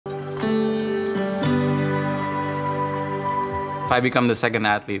If I become the second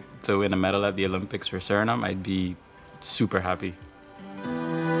athlete to win a medal at the Olympics for Suriname, I'd be super happy.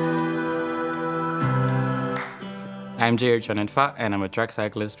 I'm Tjon En Fa, and I'm a track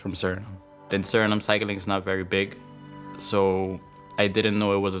cyclist from Suriname. In Suriname, cycling is not very big, so I didn't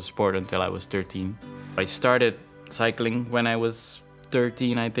know it was a sport until I was 13. I started cycling when I was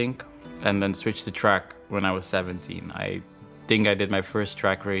 13, I think, and then switched to track when I was 17. I think I did my first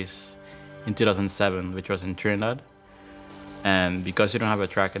track race in 2007, which was in Trinidad. And because you don't have a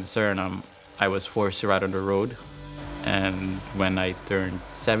track in Suriname, I was forced to ride on the road. And when I turned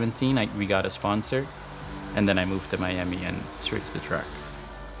 17, we got a sponsor. And then I moved to Miami and switched to track.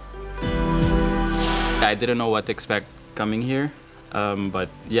 I didn't know what to expect coming here, but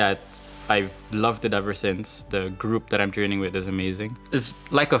yeah, I've loved it ever since. The group that I'm training with is amazing. It's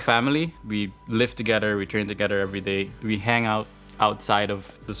like a family. We live together, we train together every day. We hang out outside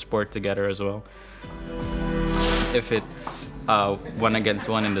of the sport together as well. If it's 1 against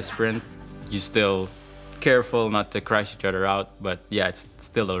 1 in the sprint, you're still careful not to crash each other out, but yeah, it's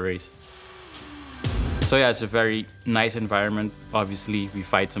still a race. So yeah, it's a very nice environment. Obviously, we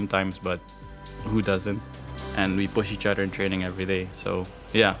fight sometimes, but who doesn't? And we push each other in training every day. So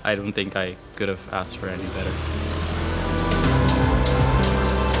yeah, I don't think I could have asked for any better.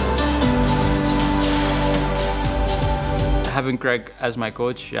 Having Craig as my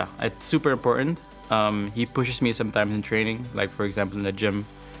coach, yeah, it's super important. He pushes me sometimes in training, like for example in the gym.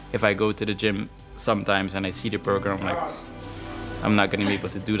 If I go to the gym sometimes and I see the program, like I'm not gonna be able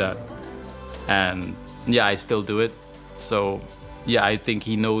to do that. And yeah, I still do it. So yeah, I think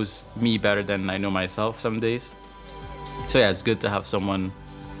he knows me better than I know myself some days. So yeah, it's good to have someone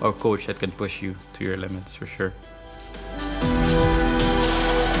or coach that can push you to your limits for sure.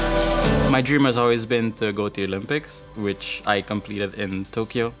 My dream has always been to go to the Olympics, which I completed in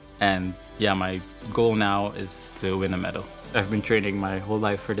Tokyo. And yeah, my goal now is to win a medal. I've been training my whole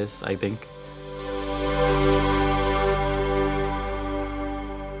life for this, I think.